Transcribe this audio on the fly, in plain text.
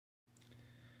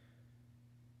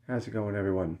How's it going,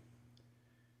 everyone?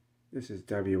 This is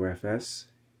W.F.S,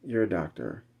 your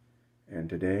doctor, and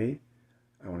today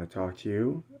I want to talk to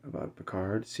you about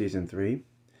Picard Season 3,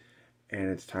 and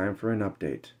it's time for an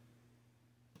update.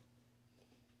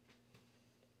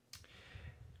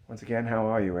 Once again, how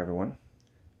are you, everyone?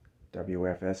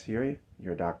 W.F.S here,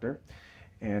 your doctor,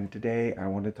 and today I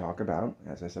want to talk about,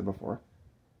 as I said before,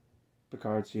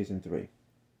 Picard Season 3.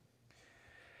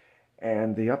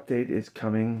 And the update is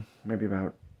coming maybe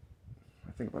about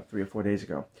 3 or 4 days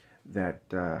ago, that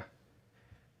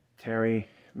Terry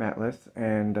Matlas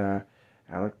and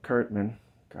Alec Kurtzman,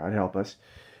 God help us,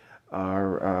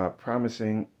 are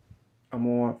promising a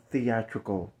more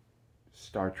theatrical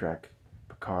Star Trek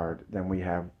Picard than we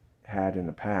have had in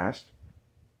the past.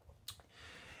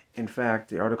 In fact,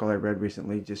 the article I read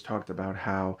recently just talked about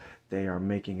how they are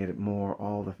making it more,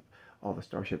 all the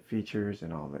starship features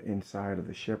and all the inside of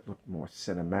the ship look more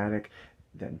cinematic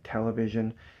than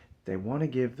television. They want to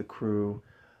give the crew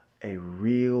a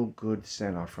real good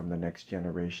send-off from the next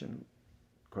generation,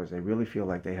 because they really feel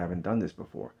like they haven't done this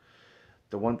before.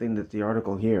 The one thing that the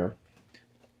article here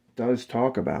does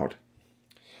talk about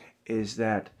is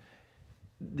that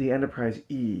the Enterprise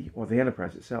E, or the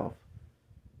Enterprise itself,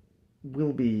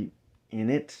 will be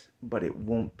in it, but it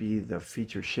won't be the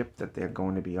feature ship that they're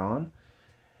going to be on.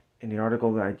 In the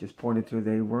article that I just pointed to,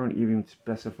 they weren't even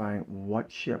specifying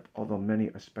what ship, although many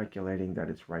are speculating that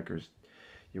it's Riker's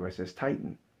USS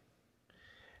Titan.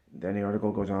 Then the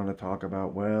article goes on to talk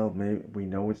about, well, maybe we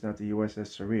know it's not the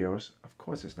USS Cerritos. Of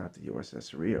course it's not the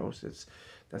USS Cerritos.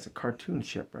 That's a cartoon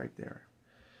ship right there.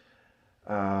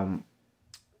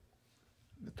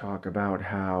 Talk about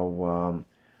how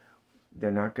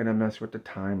they're not going to mess with the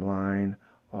timeline.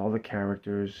 All the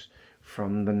characters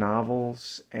from the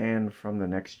novels and from the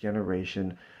next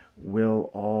generation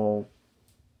will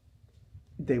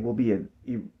be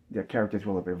their characters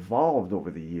will have evolved over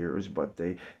the years, but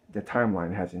the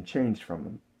timeline hasn't changed from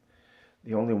them.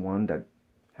 The only one that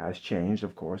has changed,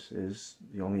 of course, is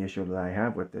the only issue that I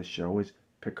have with this show is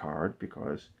Picard,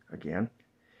 because again,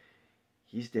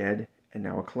 he's dead and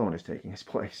now a clone is taking his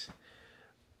place.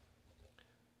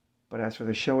 But as for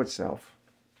the show itself,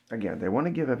 again, they want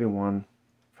to give everyone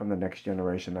from the next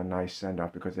generation a nice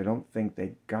send-off because they don't think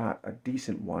they got a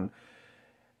decent one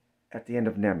at the end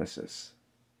of Nemesis.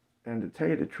 And to tell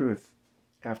you the truth,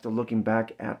 after looking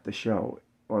back at the show,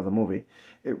 or the movie,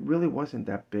 it really wasn't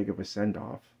that big of a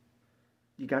send-off.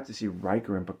 You got to see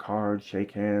Riker and Picard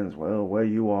shake hands. Well, where are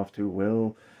you off to?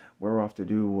 Well, we're off to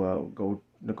go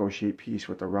negotiate peace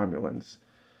with the Romulans.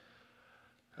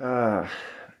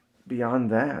 Beyond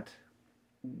that,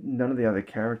 none of the other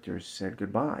characters said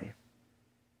goodbye.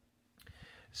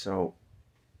 So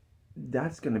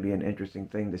that's going to be an interesting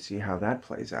thing to see how that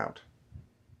plays out.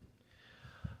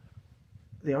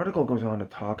 The article goes on to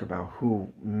talk about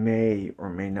who may or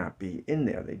may not be in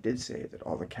there. They did say that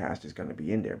all the cast is going to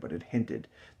be in there, but it hinted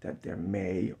that there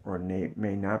may or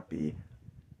may not be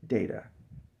Data.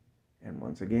 And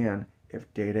once again,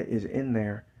 if Data is in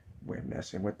there, we're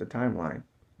messing with the timeline.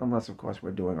 Unless, of course,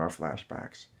 we're doing our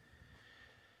flashbacks.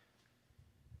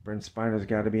 Brent Spiner's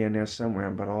got to be in there somewhere,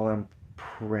 but all I'm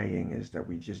praying is that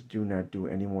we just do not do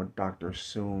any more Dr.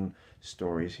 Soon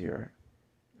stories here.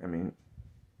 I mean,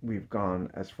 we've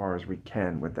gone as far as we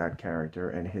can with that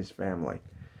character and his family.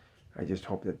 I just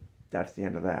hope that that's the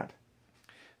end of that.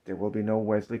 There will be no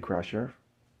Wesley Crusher.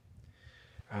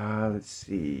 Let's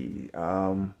see.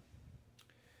 There's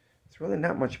really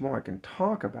not much more I can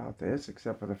talk about this,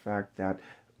 except for the fact that,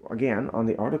 again, on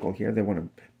the article here, they want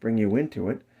to bring you into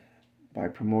it by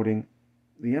promoting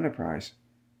the Enterprise.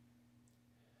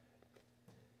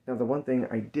 Now, the one thing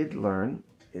I did learn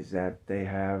is that they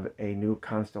have a new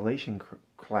constellation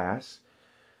class,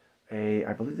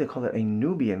 I believe they call it a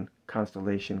Nubian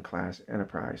constellation class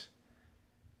Enterprise.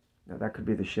 Now, that could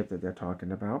be the ship that they're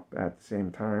talking about. At the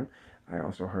same time, I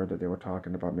also heard that they were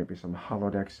talking about maybe some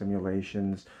holodeck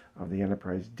simulations of the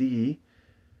Enterprise D,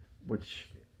 which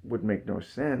would make no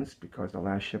sense because the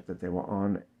last ship that they were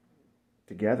on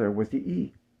together was the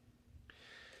E.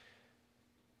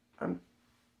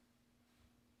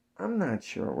 I'm not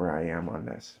sure where I am on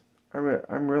this.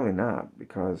 I'm really not,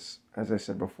 because, as I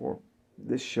said before,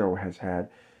 this show has had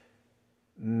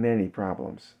many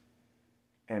problems.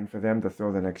 And for them to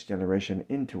throw the next generation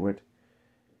into it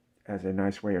as a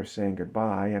nice way of saying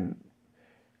goodbye, and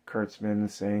Kurtzman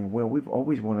saying, well, we've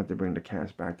always wanted to bring the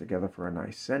cast back together for a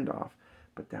nice send-off,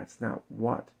 but that's not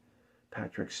what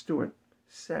Patrick Stewart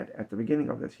said at the beginning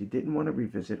of this. He didn't want to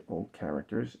revisit old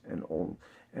characters and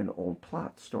old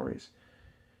plot stories.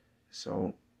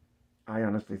 So I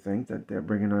honestly think that they're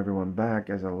bringing everyone back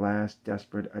as a last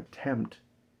desperate attempt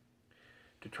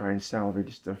to try and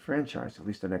salvage the franchise, at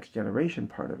least the next generation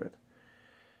part of it.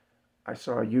 I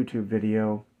saw a YouTube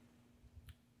video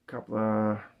a couple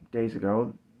of days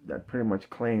ago that pretty much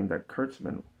claimed that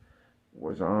Kurtzman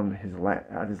was on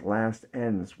at his last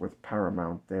ends with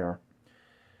Paramount there,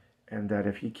 and that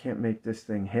if he can't make this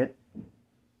thing hit,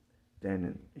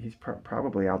 then he's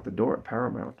probably out the door at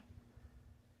Paramount.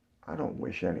 I don't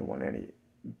wish anyone any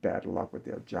bad luck with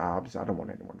their jobs. I don't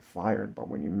want anyone fired, but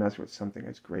when you mess with something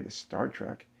as great as Star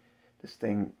Trek, this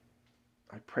thing,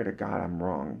 I pray to God I'm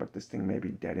wrong, but this thing may be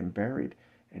dead and buried,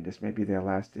 and this may be their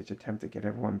last-ditch attempt to get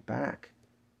everyone back.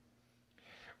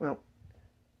 Well,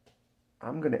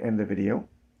 I'm going to end the video,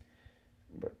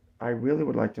 but I really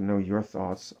would like to know your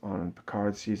thoughts on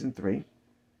Picard Season 3.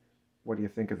 What do you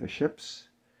think of the ships,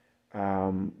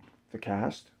 the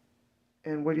cast,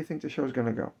 and where do you think the show's going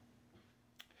to go?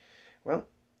 Well,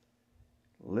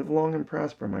 live long and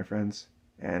prosper, my friends,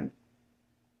 and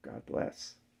God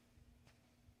bless.